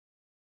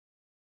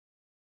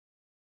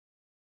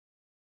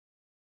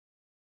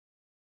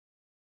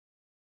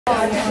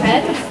on your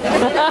head.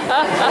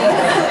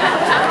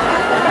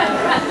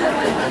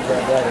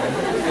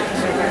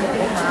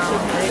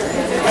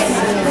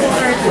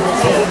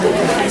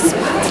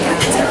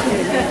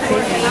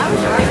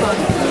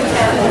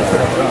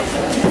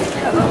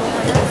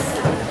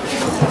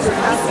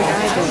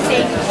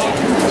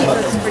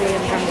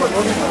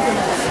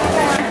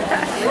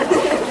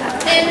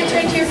 And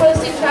return to your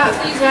posting trot,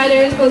 please,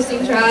 riders.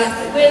 Posting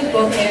trot with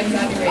both hands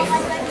on your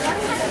reins.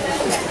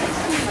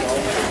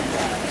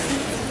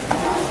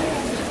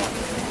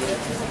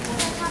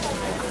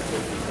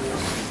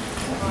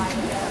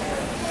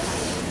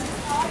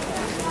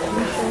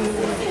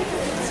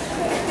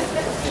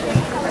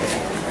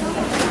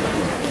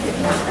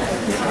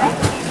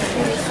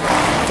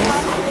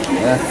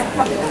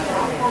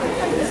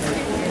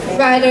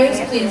 Riders,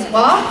 please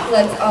walk.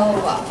 Let's all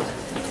walk.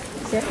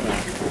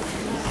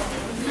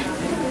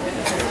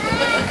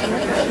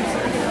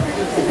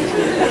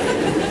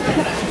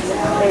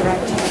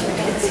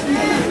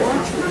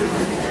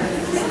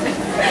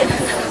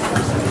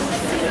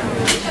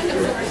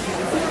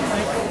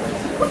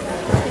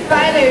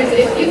 Riders,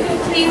 if you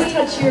could please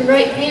touch your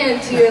right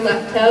hand to your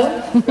left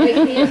toe. Right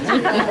hand to your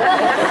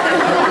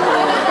left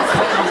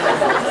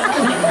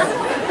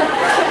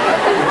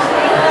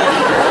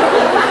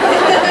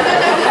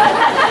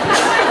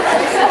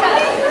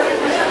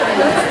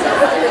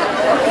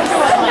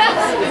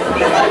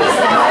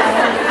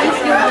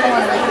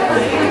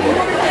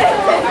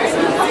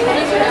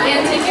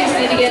And take your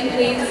seat again,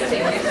 please.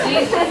 Take your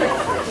seat.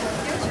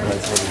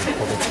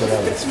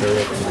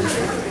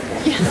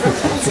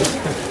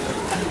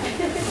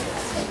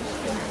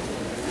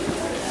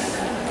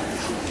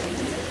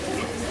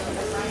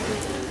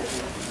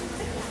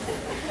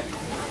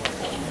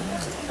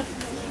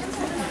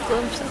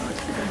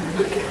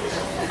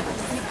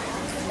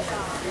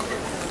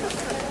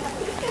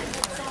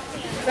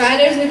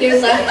 Riders, with your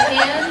left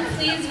hand,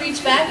 please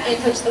reach back and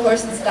touch the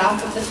horse's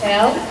stop with the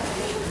tail.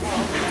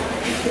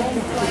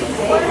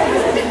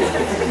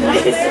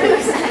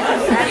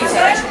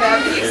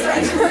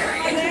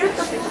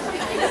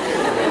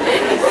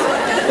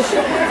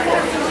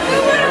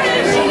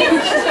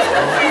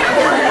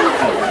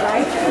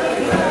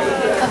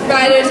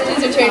 Riders,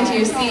 please return to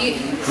your seat.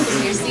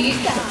 To your seat.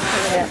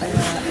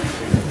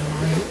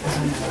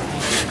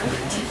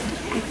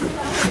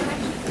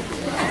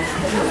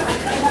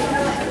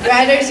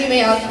 Riders, you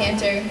may all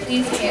canter.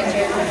 Please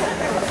canter.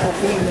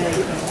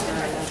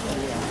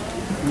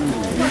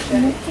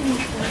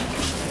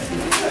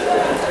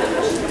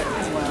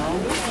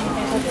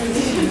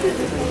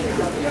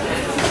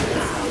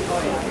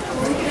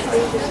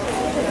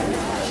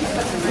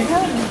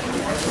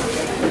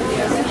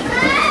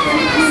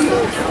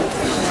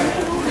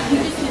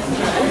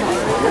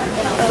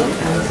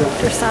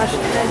 Dressage.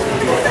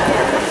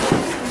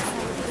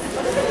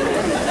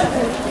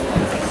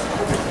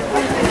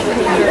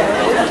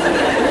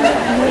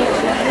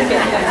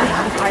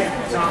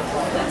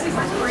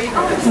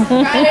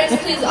 Riders,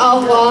 please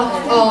all walk,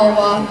 all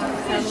walk.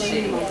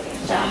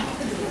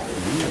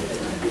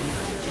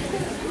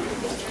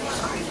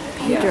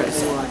 Pedro's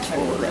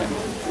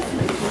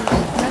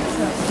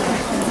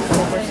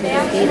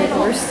gated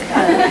horse.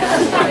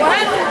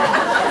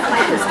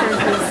 My sister is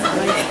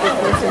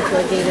into a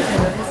gated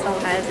horse.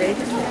 Has it?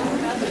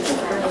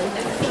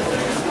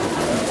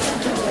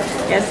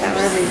 Guess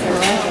however you go.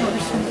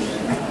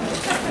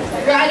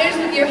 Riders,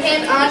 with your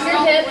hand on your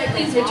hip,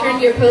 please return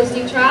to your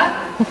posting trot.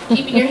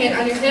 Keeping your hand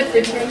on your hip,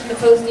 return to the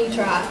posting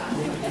trot.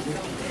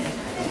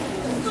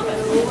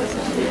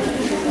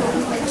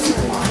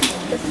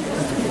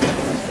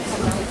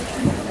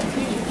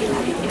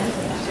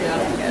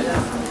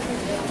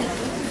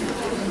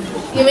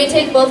 You may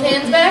take both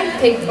hands back,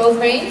 take both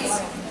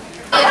reins.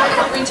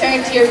 And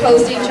return to your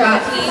posting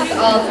trot, please,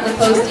 all to the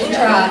posting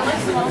trot.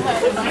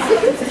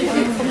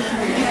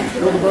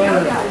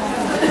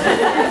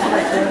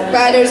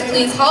 Riders,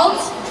 please halt.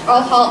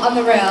 All halt on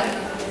the rail.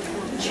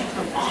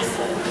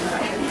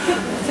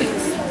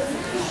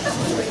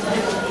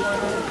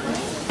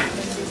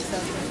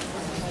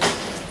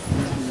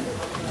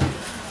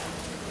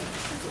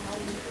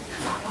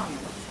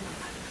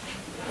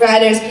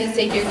 Riders, please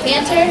take your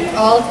canter.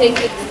 All take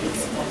it.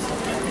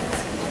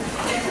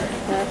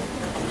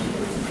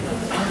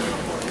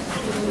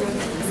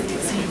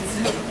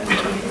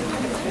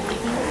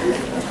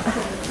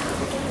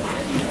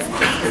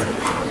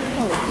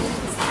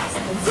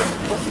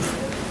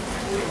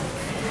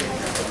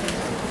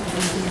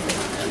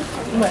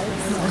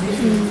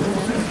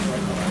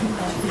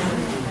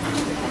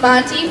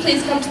 Monty,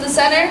 please come to the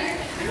center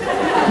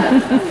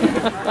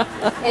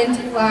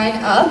and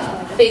line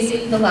up,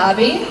 facing the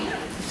lobby.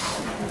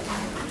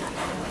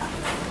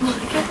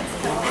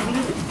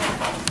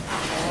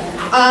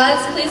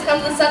 Oz, please come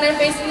to the center,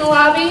 facing the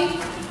lobby.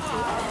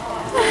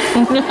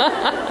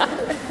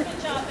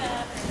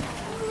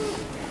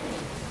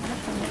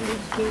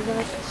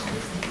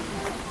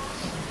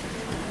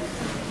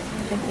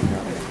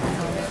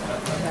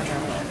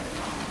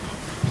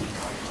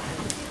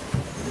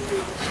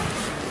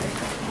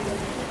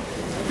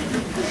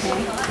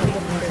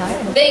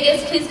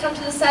 Vegas, please come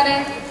to the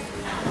center.